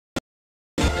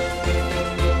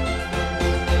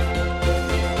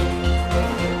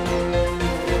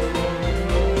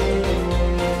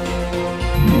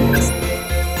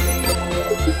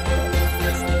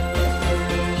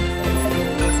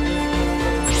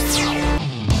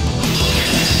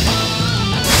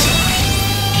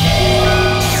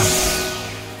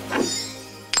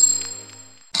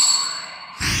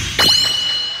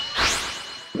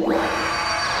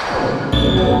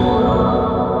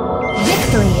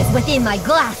is within my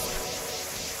grasp.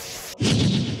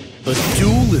 A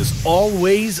duel is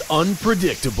always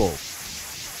unpredictable.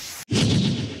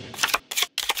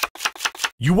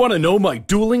 You want to know my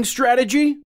dueling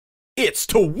strategy? It's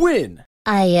to win!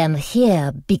 I am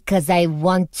here because I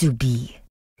want to be.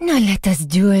 Now let us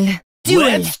duel.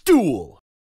 Let's duel!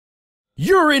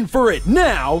 You're in for it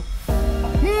now!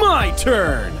 My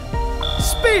turn!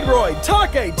 Speedroid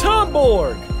Take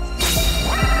Tomborg!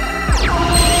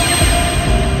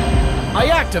 I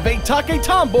activate Take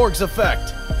Tomborg's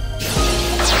effect!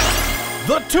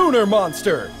 The Tuner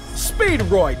Monster!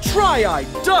 Speedroid Tri-Eye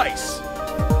Dice!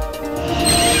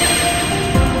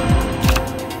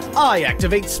 I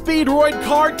activate Speedroid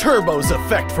Car Turbo's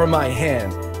effect from my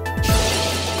hand!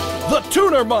 The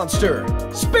Tuner Monster!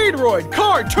 Speedroid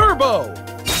Car Turbo!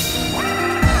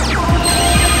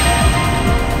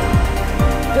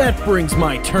 That brings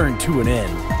my turn to an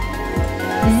end.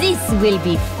 This will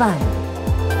be fun.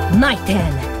 My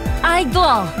turn. I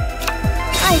draw.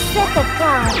 I set a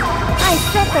card. I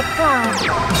set a card.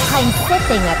 I'm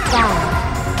setting a card.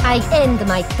 I end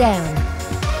my turn.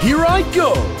 Here I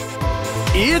go.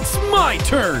 It's my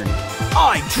turn.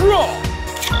 I draw.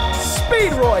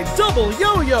 Speedroid Double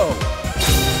Yo-Yo.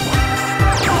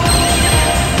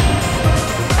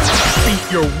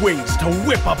 Beat your wings to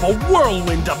whip up a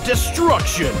whirlwind of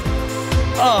destruction.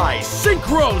 I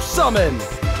Synchro Summon.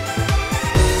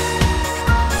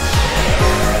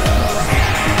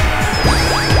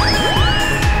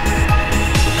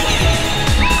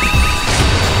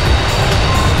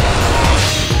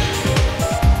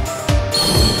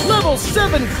 Level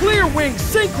 7 Clear Wing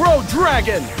Synchro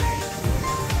Dragon.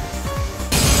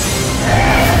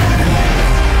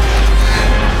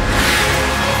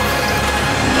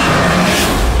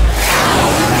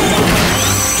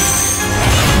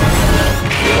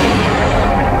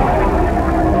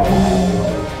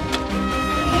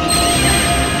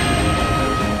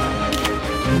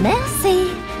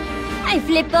 Merci. I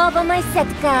flip over my set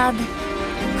card.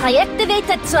 I activate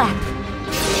a trap.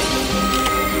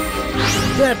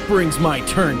 That brings my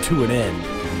turn to an end.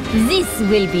 This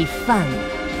will be fun.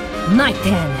 My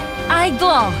turn. I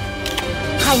draw.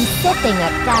 I'm setting a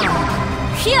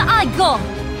card. Here I go.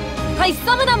 I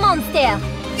summon a monster.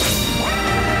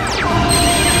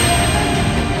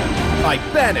 I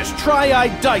banish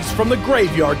Tri-Eye Dice from the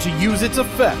graveyard to use its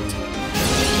effect.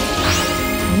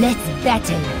 Let's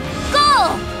battle.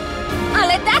 Go!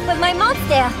 I'll attack with my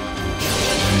monster.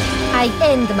 I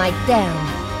end my turn.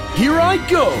 Here I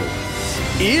go.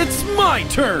 It's my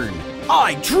turn.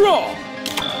 I draw.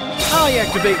 I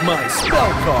activate my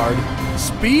spell card,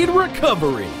 Speed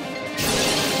Recovery.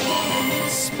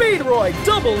 Speedroid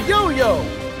Double Yo-Yo.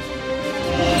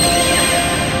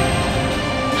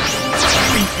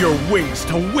 Beat your wings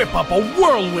to whip up a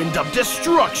whirlwind of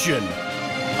destruction.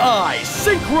 I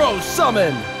Synchro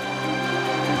Summon.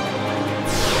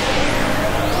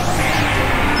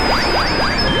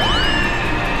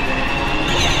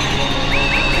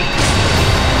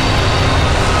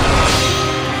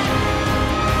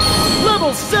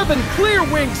 Level 7 Clear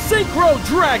Wing Synchro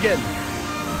Dragon.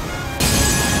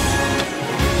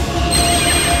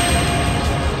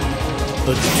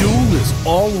 The duel is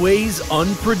always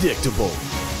unpredictable.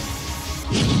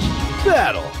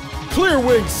 Battle! Clear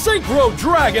Wing Synchro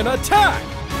Dragon attack!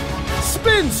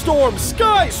 Spin Storm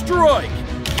Sky Strike!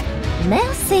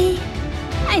 Merci.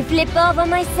 I flip over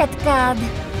my set card.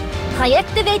 I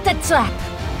activate a trap.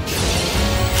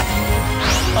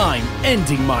 I'm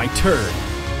ending my turn.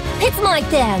 It's my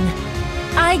turn.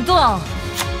 I draw.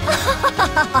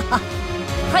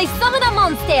 I summon a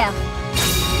monster.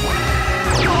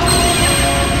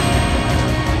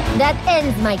 That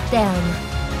ends my turn.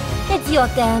 It's your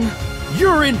turn.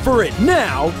 You're in for it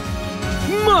now.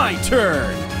 My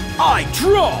turn. I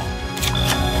draw.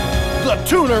 The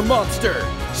Tuner Monster.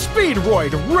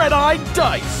 Speedroid Red-Eye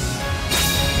Dice.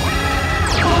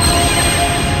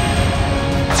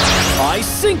 I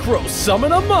Synchro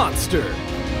Summon a monster.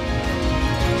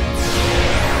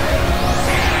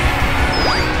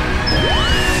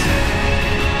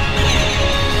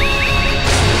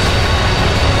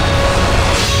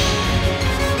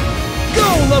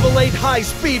 Level 8 High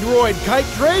Speedroid Kite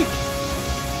Drake.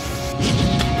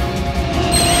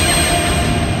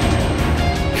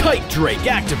 Kite Drake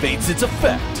activates its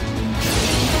effect.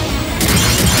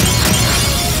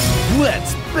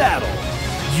 Let's battle.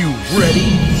 You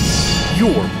ready?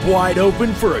 You're wide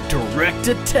open for a direct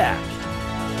attack.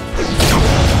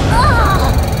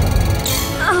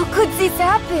 How could this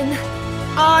happen?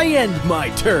 I end my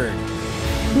turn.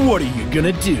 What are you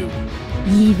gonna do?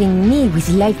 Leaving me with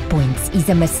life points is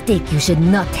a mistake you should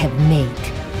not have made.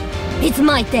 It's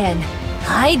my turn.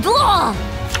 I draw!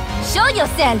 Show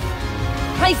yourself!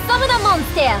 I summon a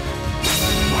monster!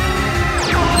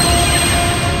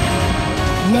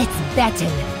 Let's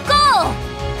battle! Go!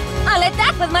 I'll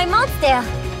attack with my monster!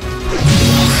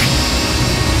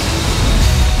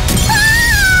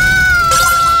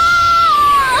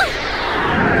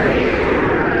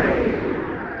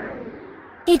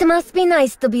 It must be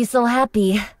nice to be so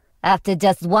happy after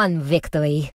just one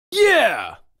victory.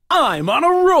 Yeah! I'm on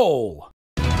a roll!